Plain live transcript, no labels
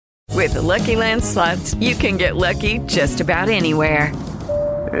With the Lucky Land Slots, you can get lucky just about anywhere.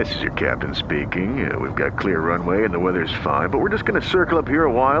 This is your captain speaking. We've got clear runway and the weather's fine, but we're just going to circle up here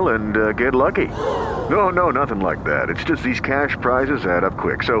a while and get lucky. No, nothing like that. It's just these cash prizes add up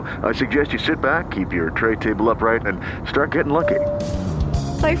quick. So I suggest you sit back, keep your tray table upright, and start getting lucky.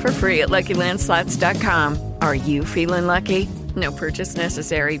 Play for free at LuckyLandSlots.com. Are you feeling lucky? No purchase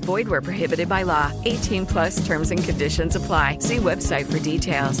necessary. Void where prohibited by law. 18 plus terms and conditions apply. See website for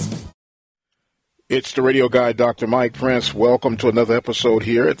details. It's the radio guy, Dr. Mike Prince. Welcome to another episode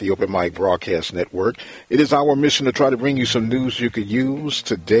here at the Open Mic Broadcast Network. It is our mission to try to bring you some news you could use.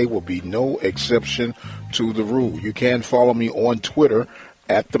 Today will be no exception to the rule. You can follow me on Twitter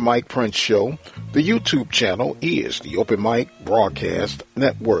at The Mike Prince Show. The YouTube channel is the Open Mic Broadcast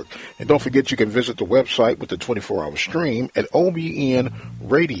Network. And don't forget you can visit the website with the 24-hour stream at obnradio.com.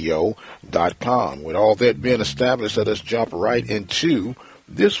 With all that being established, let us jump right into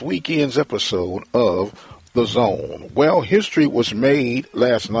this weekend's episode of The Zone. Well, history was made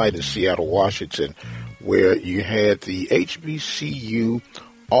last night in Seattle, Washington, where you had the HBCU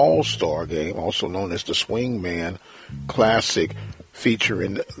All-Star game, also known as the Swingman Classic,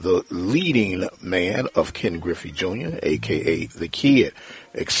 featuring the leading man of Ken Griffey Jr., a.k.a. The Kid.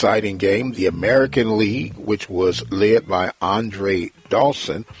 Exciting game. The American League, which was led by Andre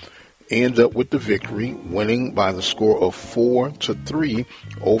Dawson, ended up with the victory, winning by the score of 4-3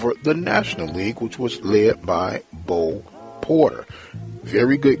 over the National League, which was led by Bo Porter.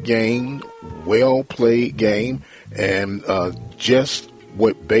 Very good game, well-played game, and just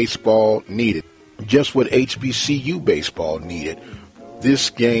what baseball needed, just what HBCU baseball needed. This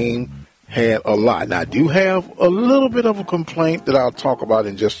game had a lot. Now, I do have a little bit of a complaint that I'll talk about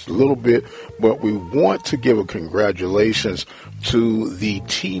in just a little bit, but we want to give a congratulations to the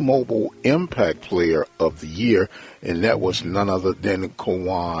T-Mobile Impact Player of the Year, and that was none other than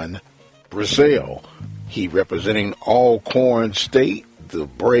Kawan Brazil. He, representing Alcorn State, the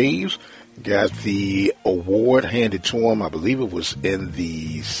Braves, got the award handed to him. I believe it was in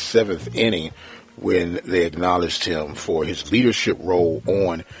the seventh inning when they acknowledged him for his leadership role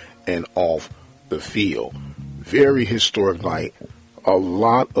on and off the field. Very historic night. A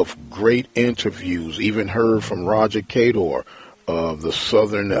lot of great interviews. Even heard from Roger Cador of the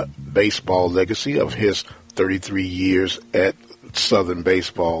Southern baseball legacy of his 33 years at Southern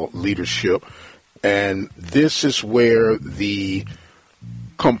baseball leadership. And this is where the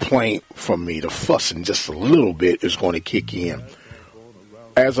complaint from me, the fussing just a little bit, is going to kick in.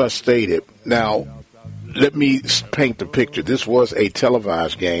 As I stated, now, let me paint the picture. This was a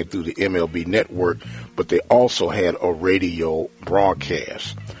televised game through the MLB network, but they also had a radio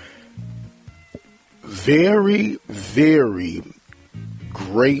broadcast. Very, very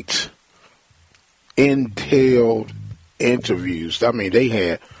great entailed interviews. I mean, they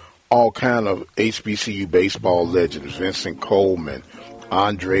had all kind of HBCU baseball legends, Vincent Coleman,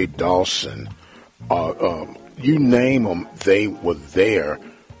 Andre Dawson, you name them, they were there.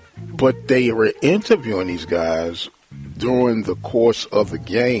 But they were interviewing these guys during the course of the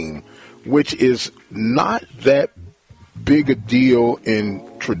game, which is not that big a deal in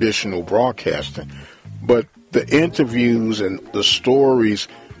traditional broadcasting. But the interviews and the stories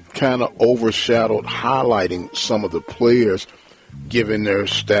kind of overshadowed highlighting some of the players, giving their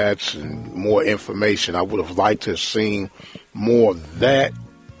stats and more information. I would have liked to have seen more of that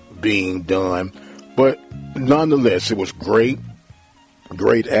being done. But nonetheless, it was great.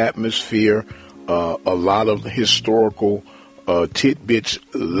 Great atmosphere, a lot of historical tidbits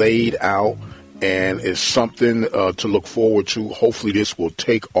laid out, and it's something to look forward to. Hopefully this will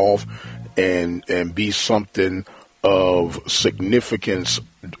take off and be something of significance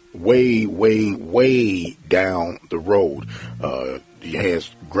way, way, way down the road. It has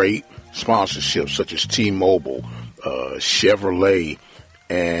great sponsorships such as T-Mobile, Chevrolet,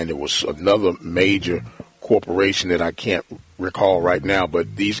 and it was another major corporation that I can't recall right now,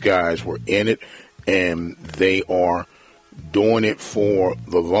 but these guys were in it, and they are doing it for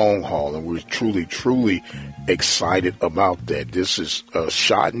the long haul, and we're truly, truly excited about that. This is a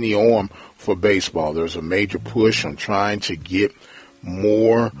shot in the arm for baseball. There's a major push on trying to get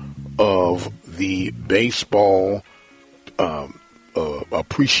more of the baseball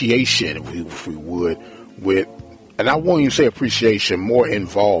appreciation, if we would, with, and I won't even say appreciation, more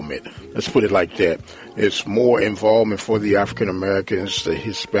involvement. Let's put it like that. It's more involvement for the African Americans, the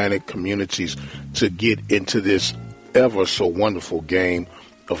Hispanic communities, to get into this ever so wonderful game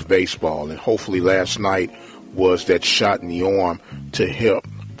of baseball. And hopefully last night was that shot in the arm to help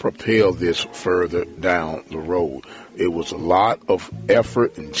propel this further down the road. It was a lot of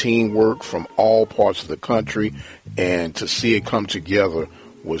effort and teamwork from all parts of the country, and to see it come together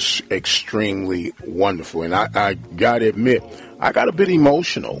was extremely wonderful. And I got to admit, I got a bit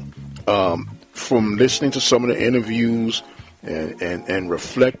emotional from listening to some of the interviews and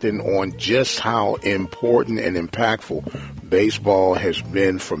reflecting on just how important and impactful baseball has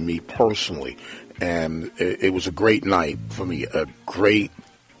been for me personally. And it was a great night for me, a great,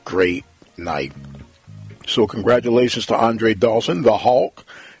 great night. So congratulations to Andre Dawson, the Hawk,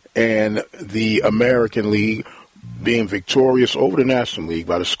 and the American League being victorious over the National League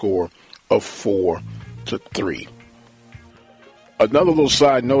by the score of 4-3. Another little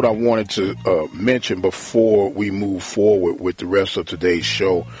side note I wanted to mention before we move forward with the rest of today's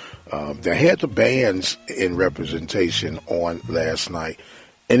show. They had the bands in representation on last night,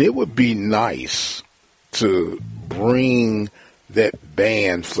 and it would be nice to bring that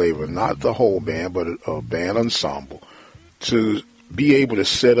band flavor, not the whole band, but a band ensemble, to be able to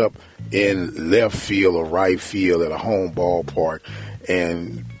set up in left field or right field at a home ballpark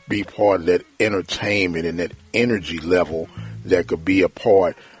and be part of that entertainment and that energy level that could be a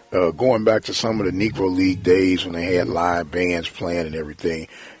part, going back to some of the Negro League days when they had live bands playing and everything.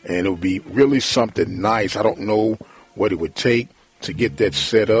 And it would be really something nice. I don't know what it would take to get that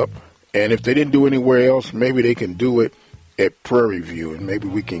set up. And if they didn't do anywhere else, maybe they can do it at Prairie View. And maybe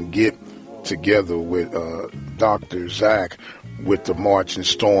we can get together with Dr. Zach with the Marching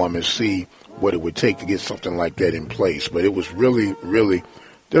Storm and see what it would take to get something like that in place. But it was really, really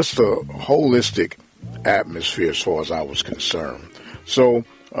just a holistic atmosphere as far as I was concerned. So,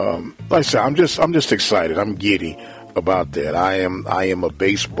 like I said, I'm just excited. I'm giddy about that. I am a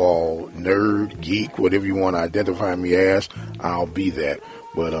baseball nerd, geek, whatever you want to identify me as. I'll be that.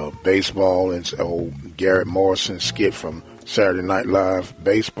 But baseball and old Garrett Morrison skit from Saturday Night Live,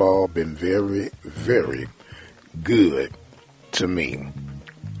 baseball been very, very good to me.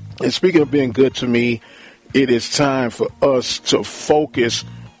 And speaking of being good to me, it is time for us to focus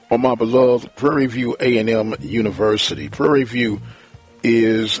on my beloved Prairie View A&M University. Prairie View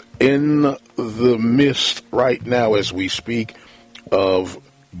is in the midst right now as we speak of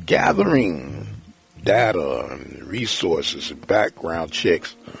gathering data and resources and background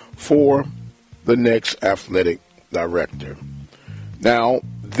checks for the next athletic director. Now,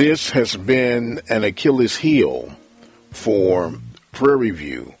 this has been an Achilles heel for Prairie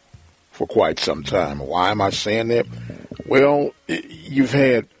View for quite some time. Why am I saying that? Well, you've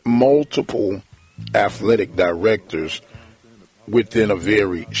had multiple athletic directors within a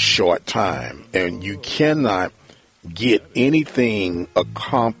very short time, and you cannot get anything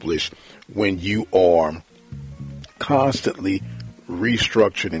accomplished when you are constantly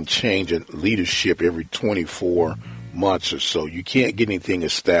restructuring and changing leadership every 24 months or so. You can't get anything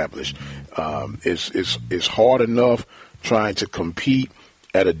established. It's hard enough trying to compete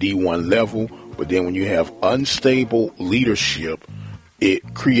at a D1 level, but then when you have unstable leadership,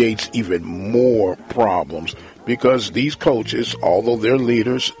 it creates even more problems because these coaches, although they're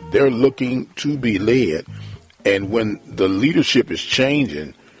leaders, they're looking to be led. And when the leadership is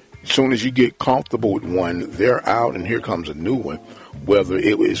changing, as soon as you get comfortable with one, they're out and here comes a new one. Whether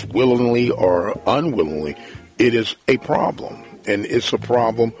it is willingly or unwillingly, it is a problem. And it's a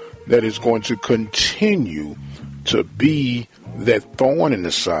problem that is going to continue to be that thorn in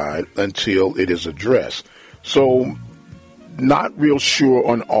the side until it is addressed. So, not real sure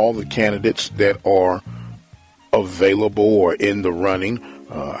on all the candidates that are available or in the running.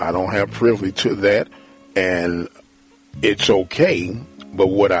 I don't have privy to that, and it's okay. But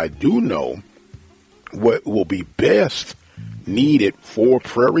what I do know, what will be best needed for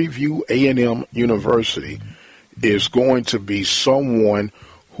Prairie View A&M University is going to be someone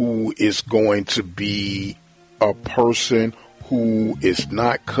who is going to be a person who is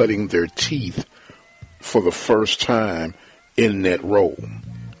not cutting their teeth for the first time in that role.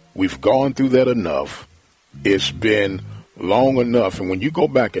 We've gone through that enough. It's been long enough. And when you go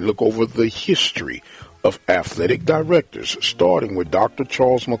back and look over the history of athletic directors, starting with Dr.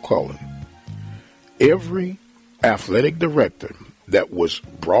 Charles McClellan, every athletic director that was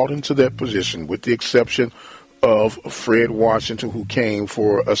brought into that position, with the exception of Fred Washington, who came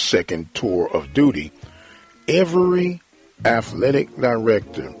for a second tour of duty, every athletic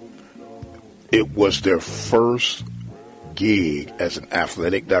director, it was their first gig as an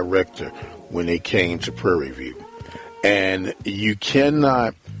athletic director when they came to Prairie View. And you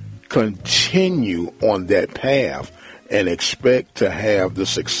cannot continue on that path and expect to have the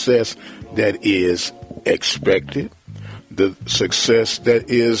success that is expected, the success that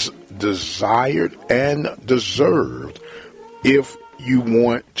is desired and deserved if you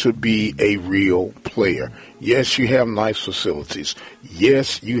want to be a real player. Yes, you have nice facilities.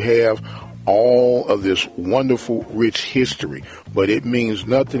 Yes, you have all of this wonderful, rich history. But it means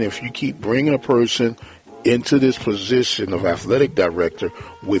nothing if you keep bringing a person into this position of athletic director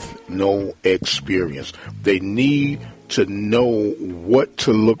with no experience. They need to know what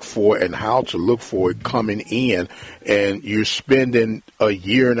to look for and how to look for it coming in. And you're spending a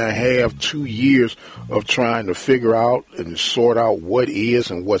year and a half, 2 years of trying to figure out and sort out what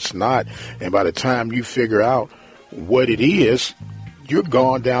is and what's not. And by the time you figure out what it is, you're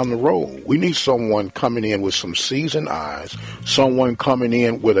gone down the road. We need someone coming in with some seasoned eyes, someone coming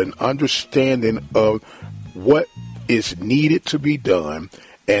in with an understanding of what is needed to be done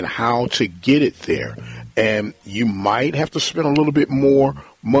and how to get it there. And you might have to spend a little bit more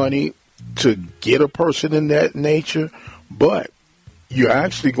money to get a person in that nature, but you're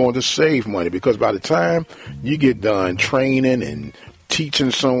actually going to save money, because by the time you get done training and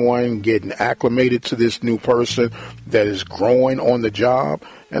teaching someone, getting acclimated to this new person that is growing on the job,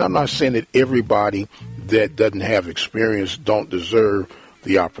 and I'm not saying that everybody that doesn't have experience don't deserve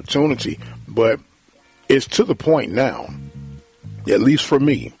the opportunity, but it's to the point now, at least for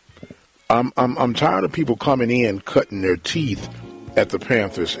me, I'm tired of people coming in cutting their teeth at the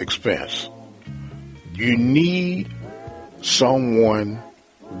Panthers' expense. You need someone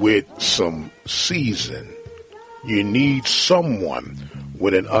with some season. You need someone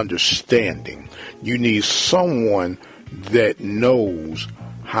with an understanding. You need someone that knows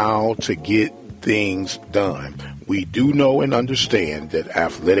how to get things done. We do know and understand that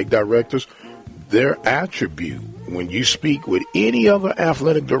athletic directors, their attribute, when you speak with any other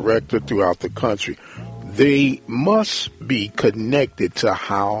athletic director throughout the country, they must be connected to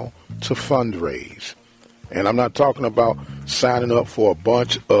how to fundraise. And I'm not talking about signing up for a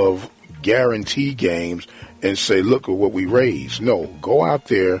bunch of guarantee games and say, look at what we raised. No, go out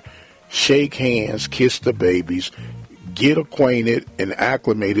there, shake hands, kiss the babies, get acquainted and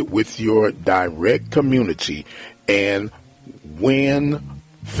acclimated with your direct community, and win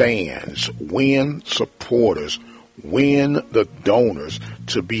fans, win supporters, win the donors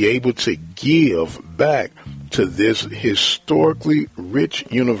to be able to give back to this historically rich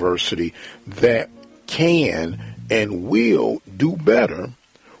university that can and will do better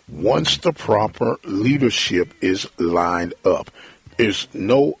once the proper leadership is lined up. There's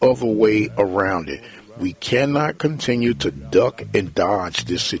no other way around it. We cannot continue to duck and dodge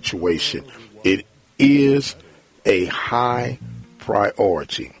this situation. It is a high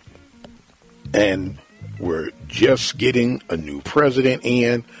priority. And we're just getting a new president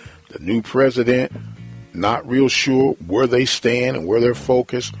in. The new president, not real sure where they stand and where they're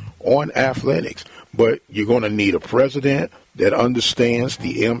focused on athletics. But you're going to need a president that understands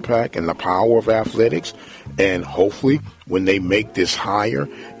the impact and the power of athletics. And hopefully when they make this hire,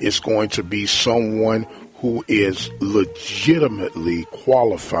 it's going to be someone who is legitimately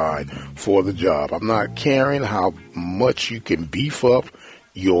qualified for the job. I'm not caring how much you can beef up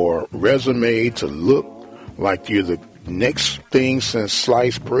your resume to look like you're the next thing since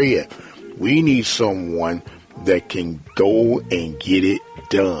sliced bread. We need someone that can go and get it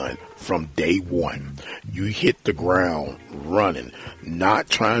done from day one. You hit the ground running, not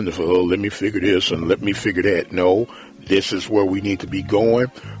trying to, oh, let me figure this and let me figure that. No, this is where we need to be going.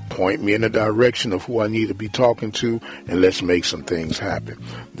 Point me in the direction of who I need to be talking to, and let's make some things happen.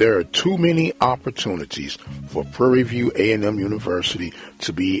 There are too many opportunities for Prairie View A&M University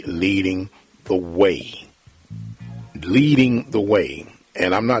to be leading the way. Leading the way.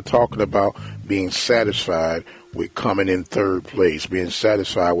 And I'm not talking about being satisfied with coming in third place, being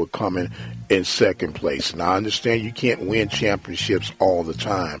satisfied with coming in second place. Now, I understand you can't win championships all the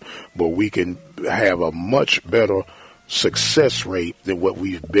time, but we can have a much better success rate than what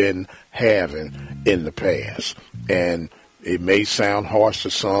we've been having in the past. And it may sound harsh to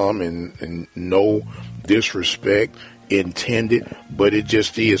some and no disrespect intended, but it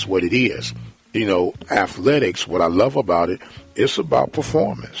just is what it is. You know, athletics, what I love about it, it's about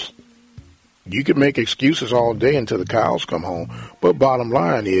performance. You can make excuses all day until the cows come home, but bottom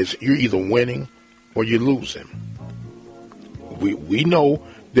line is you're either winning or you're losing. We know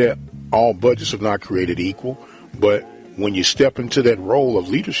that all budgets are not created equal, but when you step into that role of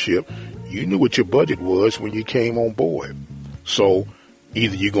leadership, you knew what your budget was when you came on board. So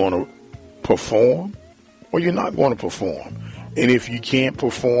either you're going to perform or you're not going to perform. And if you can't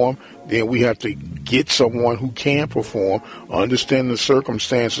perform, then we have to get someone who can perform, understand the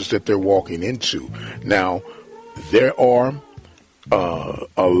circumstances that they're walking into. Now, there are a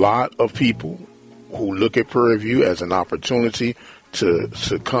lot of people who look at Prairie View as an opportunity to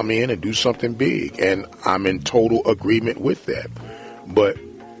come in and do something big, and I'm in total agreement with that. But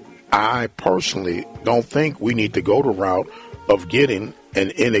I personally don't think we need to go the route of getting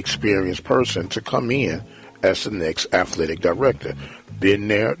an inexperienced person to come in as the next athletic director. Been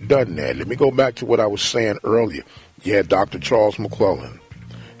there, done that. Let me go back to what I was saying earlier. You had Dr. Charles McClellan.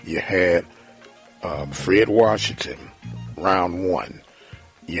 You had Fred Washington, round one.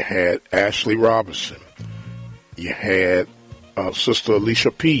 You had Ashley Robinson. You had Sister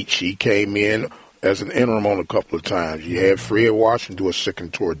Alicia Peach. She came in as an interim on a couple of times. You had Fred Washington do a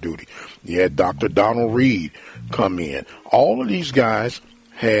second tour duty. You had Dr. Donald Reed come in. All of these guys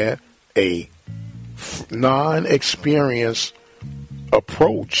had a non-experienced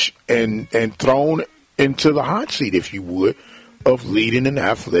approach and thrown into the hot seat, if you would, of leading an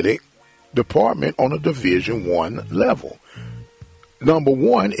athletic department on a Division I level. Number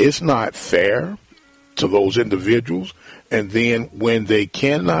one, it's not fair to those individuals. And then when they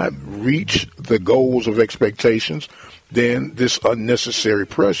cannot reach the goals of expectations, then this unnecessary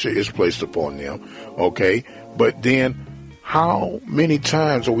pressure is placed upon them. Okay? But then how many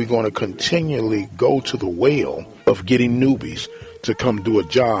times are we going to continually go to the well of getting newbies to come do a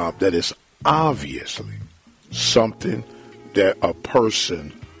job that is obviously something that a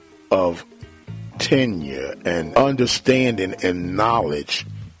person of tenure and understanding and knowledge,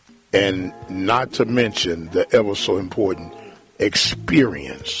 and not to mention the ever so important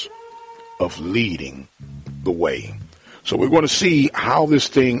experience of leading the way. So we're going to see how this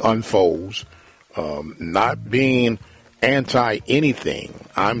thing unfolds. Not being anti anything,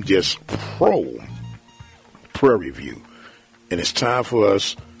 I'm just pro Prairie View. And it's time for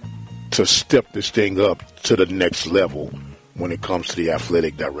us to step this thing up to the next level when it comes to the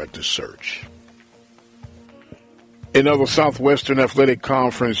athletic director search. In other Southwestern Athletic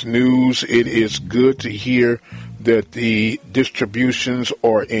Conference news, it is good to hear that the distributions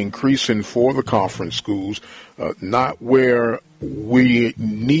are increasing for the conference schools. Not where we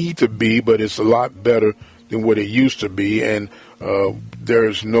need to be, but it's a lot better than what it used to be, and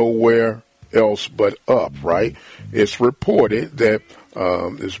there's nowhere else but up, right? It's reported that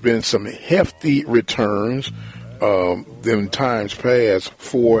there's been some hefty returns in times past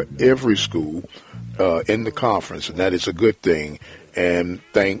for every school in the conference, and that is a good thing. And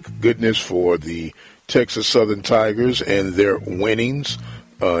thank goodness for the Texas Southern Tigers and their winnings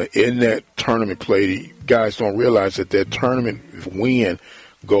in that tournament play. Guys don't realize that tournament win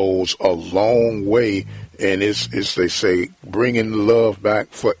goes a long way, and it's they say, bringing love back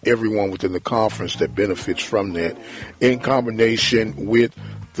for everyone within the conference that benefits from that, in combination with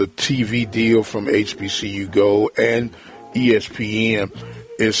the TV deal from HBCU Go and ESPN.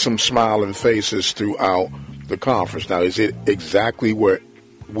 Is some smiling faces throughout the conference. Now, is it exactly where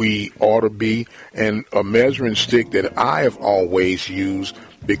we ought to be? And a measuring stick that I have always used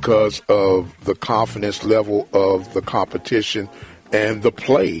because of the confidence level of the competition and the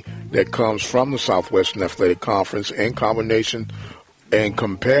play that comes from the Southwestern Athletic Conference, in combination and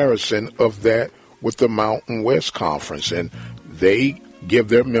comparison of that with the Mountain West Conference. And they give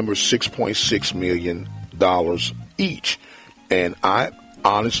their members $6.6 million each. And I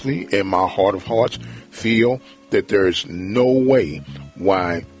honestly, in my heart of hearts, feel that there is no way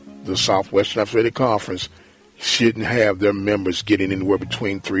why the Southwestern Athletic Conference shouldn't have their members getting anywhere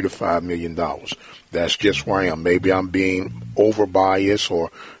between $3 to $5 million. That's just where I am. Maybe I'm being over-biased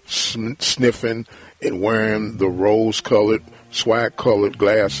or sniffing and wearing the rose-colored, swag-colored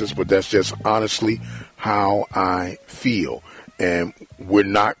glasses, but that's just honestly how I feel. And we're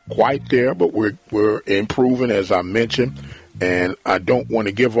not quite there, but we're improving, as I mentioned. And I don't want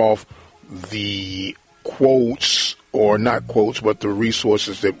to give off the quotes, or not quotes, but the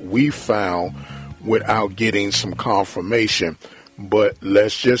resources that we found without getting some confirmation. But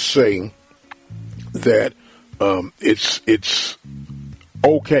let's just say that it's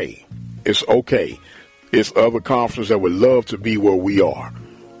okay. It's okay. It's other conferences that would love to be where we are.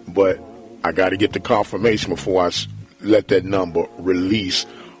 But I got to get the confirmation before I let that number release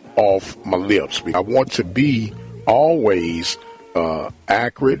off my lips. I want to be always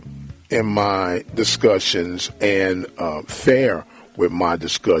accurate in my discussions and fair with my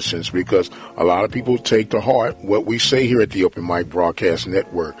discussions, because a lot of people take to heart what we say here at the Open Mic Broadcast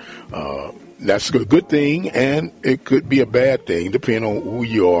Network. That's a good thing, and it could be a bad thing, depending on who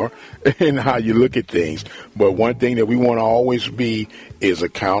you are and how you look at things. But one thing that we want to always be is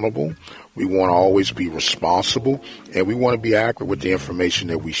accountable. We want to always be responsible, and we want to be accurate with the information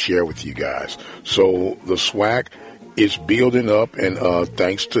that we share with you guys. So the SWAC is building up, and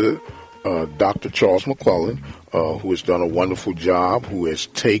thanks to Dr. Charles McClellan, who has done a wonderful job, who has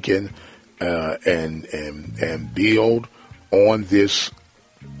taken and build on this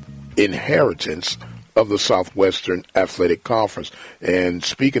inheritance of the Southwestern Athletic Conference. And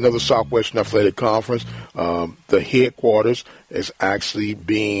speaking of the Southwestern Athletic Conference, the headquarters is actually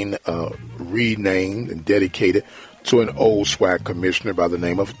being renamed and dedicated to an old SWAC commissioner by the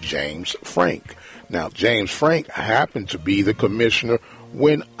name of James Frank. Now, James Frank happened to be the commissioner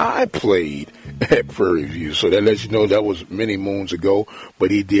when I played at Prairie View, so that lets you know that was many moons ago,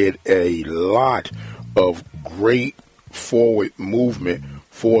 but he did a lot of great forward movement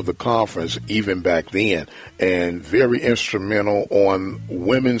for the conference even back then, and very instrumental on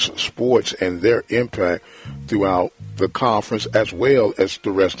women's sports and their impact throughout the conference as well as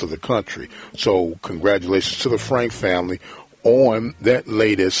the rest of the country. So congratulations to the Frank family on that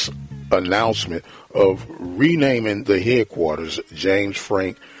latest announcement of renaming the headquarters James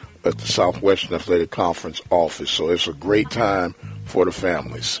Frank at the Southwestern Athletic Conference office. So it's a great time for the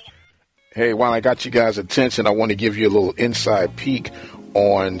families. Hey, while I got you guys' attention, I want to give you a little inside peek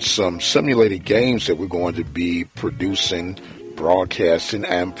on some simulated games that we're going to be producing, broadcasting,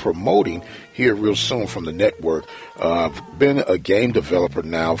 and promoting here real soon from the network. I've been a game developer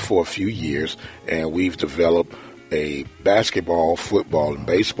now for a few years, and we've developed a basketball, football, and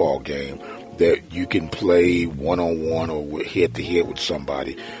baseball game that you can play one-on-one or head-to-head with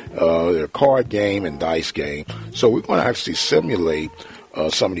somebody. They're a card game and dice game. So we're going to actually simulate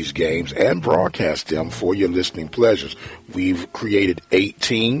some of these games and broadcast them for your listening pleasures. We've created 8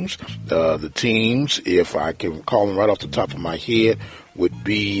 teams. The teams, if I can call them right off the top of my head, would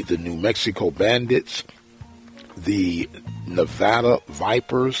be the New Mexico Bandits, the Nevada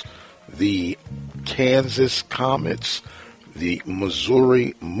Vipers, the Kansas Comets, the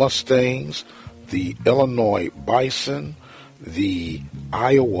Missouri Mustangs, the Illinois Bison, the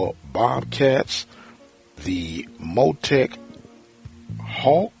Iowa Bobcats, the Motec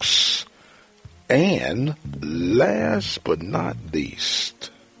Hawks, and last but not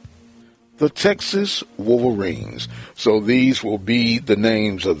least, the Texas Wolverines. So these will be the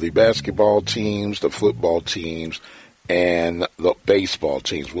names of the basketball teams, the football teams, and the baseball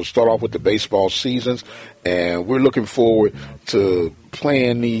teams. We'll start off with the baseball seasons, and we're looking forward to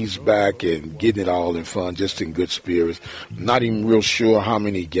playing these back and getting it all in fun, just in good spirits. Not even real sure how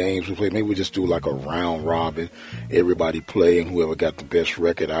many games we play. Maybe we just do like a round robin, everybody play, and whoever got the best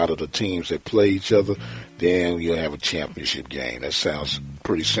record out of the teams that play each other, then you'll have a championship game. That sounds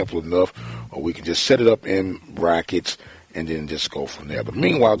pretty simple enough. Or we can just set it up in brackets and then just go from there. But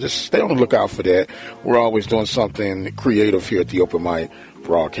meanwhile, just stay on the lookout for that. We're always doing something creative here at the Open Mic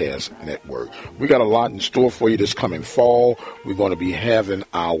Broadcast Network. We got a lot in store for you this coming fall. We're going to be having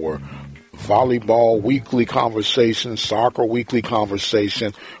our volleyball weekly conversation, soccer weekly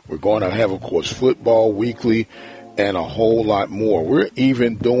conversation. We're going to have, of course, football weekly, and a whole lot more. We're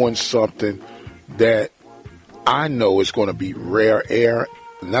even doing something that I know is going to be rare air,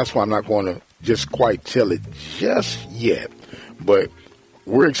 and that's why I'm not going to just quite tell it just yet, but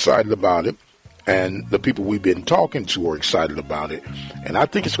we're excited about it, and the people we've been talking to are excited about it, and I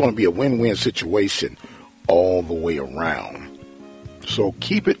think it's going to be a win-win situation all the way around. So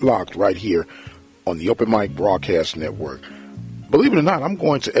keep it locked right here on the Open Mic Broadcast Network. Believe it or not, I'm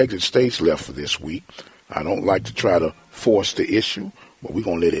going to exit stage left for this week. I don't like to try to force the issue, but we're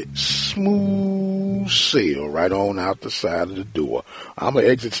going to let it smooth sail right on out the side of the door. I'm going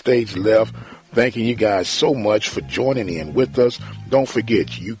to exit stage left, thanking you guys so much for joining in with us. Don't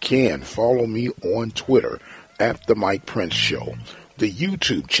forget, you can follow me on Twitter at The Mike Prince Show. The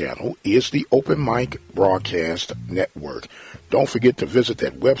YouTube channel is the Open Mic Broadcast Network. Don't forget to visit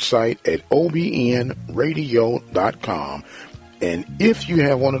that website at obnradio.com. And if you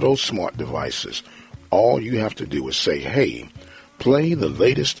have one of those smart devices, all you have to do is say, hey, play the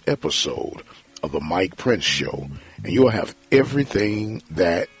latest episode of The Mike Prince Show, and you'll have everything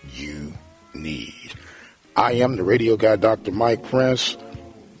that you need. I am the radio guy, Dr. Mike Prince.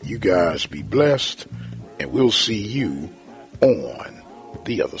 You guys be blessed, and we'll see you on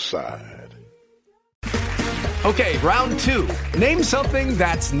the other side. Okay, round 2. Name something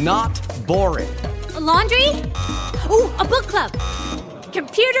that's not boring. A laundry? Ooh, a book club.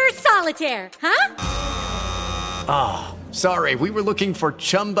 Computer solitaire, huh? Ah, sorry, we were looking for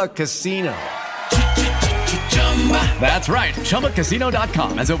Chumba Casino. That's right,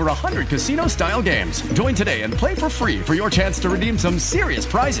 ChumbaCasino.com has over 100 casino-style games. Join today and play for free for your chance to redeem some serious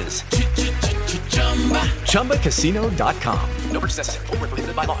prizes. ChumbaCasino.com. No purchase necessary. Void where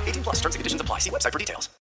prohibited by law. 18+ terms and conditions apply. See website for details.